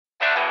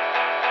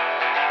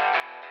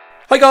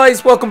Hi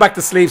guys, welcome back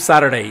to Sleeve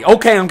Saturday.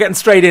 Okay, I'm getting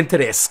straight into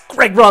this.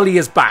 Gregg Rolie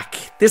is back.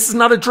 This is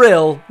not a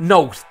drill.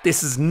 Note,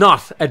 this is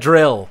not a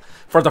drill.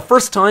 For the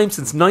first time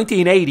since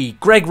 1980,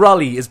 Gregg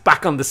Rolie is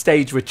back on the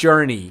stage with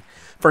Journey.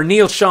 For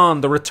Neal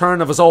Schon, the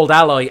return of his old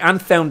ally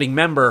and founding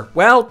member,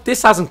 well,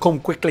 this hasn't come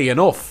quickly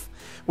enough.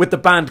 With the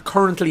band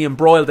currently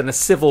embroiled in a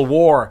civil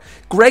war,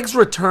 Gregg's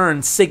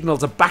return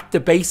signals a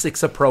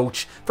back-to-basics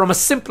approach from a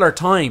simpler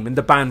time in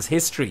the band's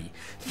history.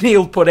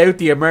 Neal put out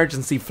the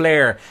emergency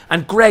flare,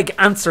 and Gregg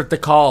answered the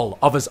call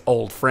of his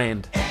old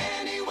friend.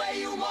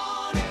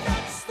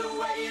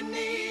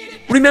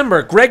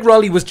 Remember, Gregg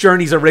Rolie was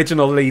Journey's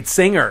original lead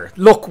singer.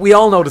 Look, we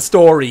all know the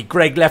story.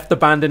 Gregg left the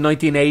band in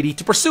 1980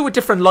 to pursue a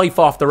different life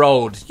off the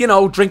road. You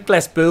know, drink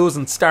less booze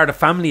and start a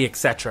family,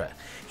 etc.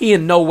 He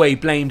in no way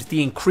blamed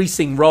the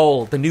increasing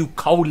role the new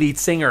co-lead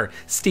singer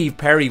Steve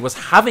Perry was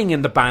having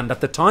in the band at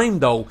the time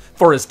though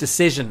for his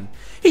decision.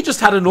 He just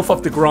had enough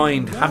of the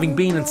grind, having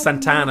been in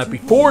Santana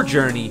before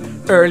Journey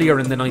earlier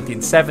in the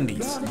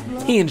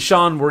 1970s. He and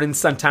Schon were in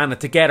Santana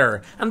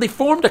together and they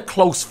formed a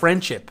close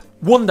friendship,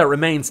 one that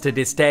remains to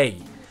this day.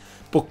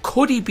 But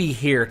could he be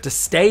here to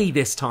stay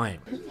this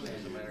time?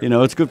 You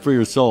know, it's good for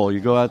your soul. You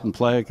go out and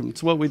play,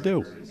 it's what we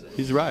do.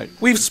 He's right.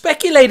 We've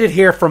speculated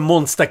here for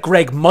months that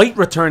Gregg might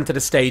return to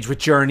the stage with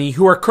Journey,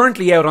 who are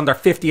currently out on their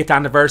 50th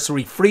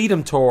anniversary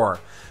Freedom Tour.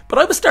 But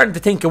I was starting to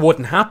think it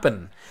wouldn't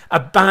happen. A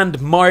band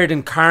mired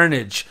in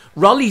carnage.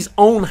 Rolie's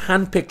own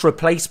handpicked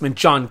replacement,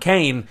 John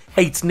Cain,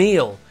 hates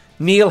Neal.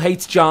 Neal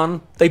hates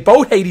John. They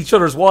both hate each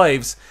other's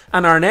wives.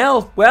 And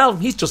Arnell, well,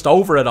 he's just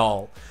over it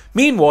all.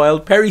 Meanwhile,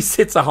 Perry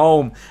sits at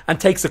home and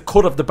takes a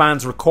cut of the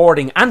band's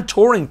recording and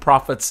touring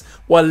profits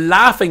while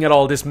laughing at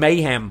all this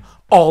mayhem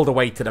all the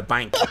way to the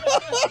bank.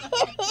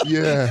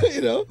 Yeah.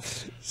 You know,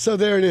 so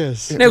there it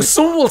is. Now,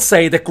 some will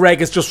say that Gregg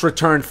has just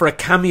returned for a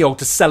cameo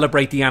to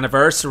celebrate the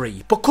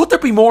anniversary, but could there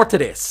be more to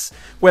this?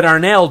 With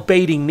Arnell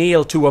baiting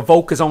Neal to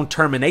evoke his own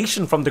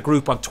termination from the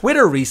group on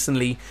Twitter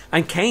recently,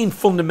 and Cain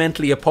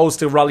fundamentally opposed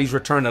to Rolie's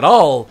return at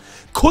all,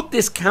 could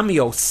this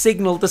cameo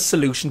signal the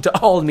solution to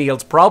all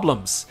Neal's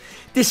problems?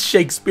 This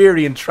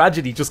Shakespearean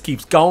tragedy just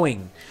keeps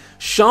going.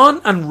 Schon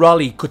and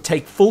Rolie could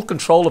take full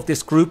control of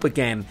this group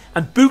again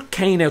and boot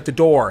Cain out the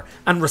door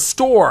and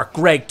restore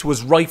Gregg to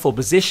his rightful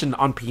position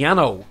on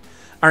piano.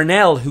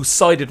 Arnell, who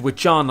sided with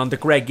John on the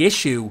Gregg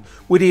issue,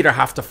 would either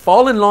have to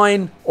fall in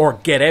line or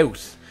get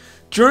out.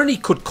 Journey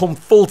could come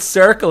full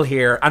circle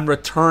here and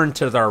return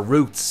to their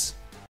roots.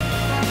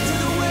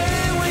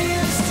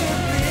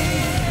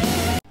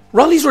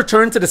 Rolie's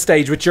return to the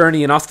stage with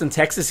Journey in Austin,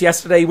 Texas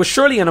yesterday was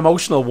surely an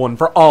emotional one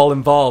for all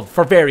involved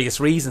for various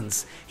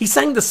reasons. He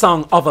sang the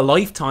song Of a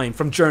Lifetime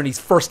from Journey's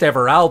first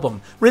ever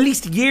album,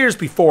 released years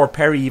before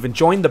Perry even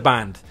joined the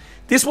band.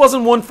 This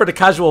wasn't one for the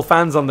casual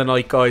fans on the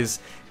night, guys.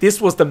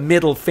 This was the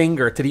middle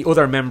finger to the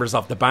other members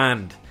of the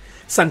band.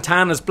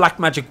 Santana's Black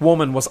Magic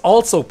Woman was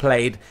also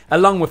played,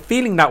 along with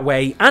Feeling That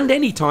Way and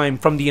Anytime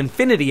from the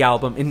Infinity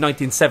album in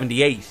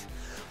 1978.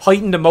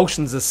 Heightened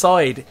emotions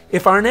aside,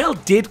 if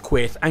Arnell did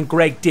quit and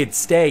Gregg did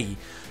stay,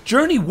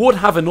 Journey would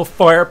have enough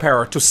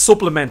firepower to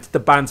supplement the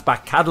band's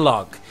back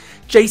catalogue.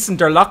 Jason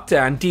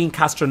Derlocta and Dean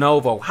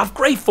Castronovo have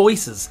great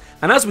voices,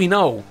 and as we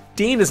know,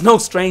 Dean is no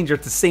stranger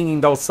to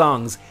singing those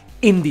songs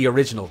in the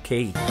original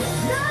key.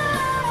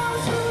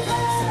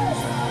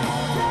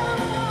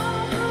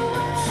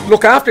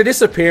 Look, after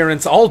this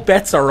appearance, all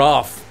bets are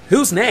off.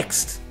 Who's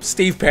next?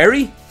 Steve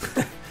Perry?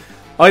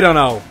 I don't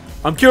know.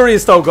 I'm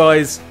curious though,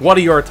 guys, what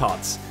are your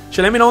thoughts?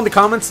 So let me know in the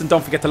comments, and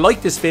don't forget to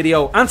like this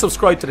video and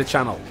subscribe to the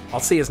channel. I'll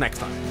see you next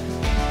time.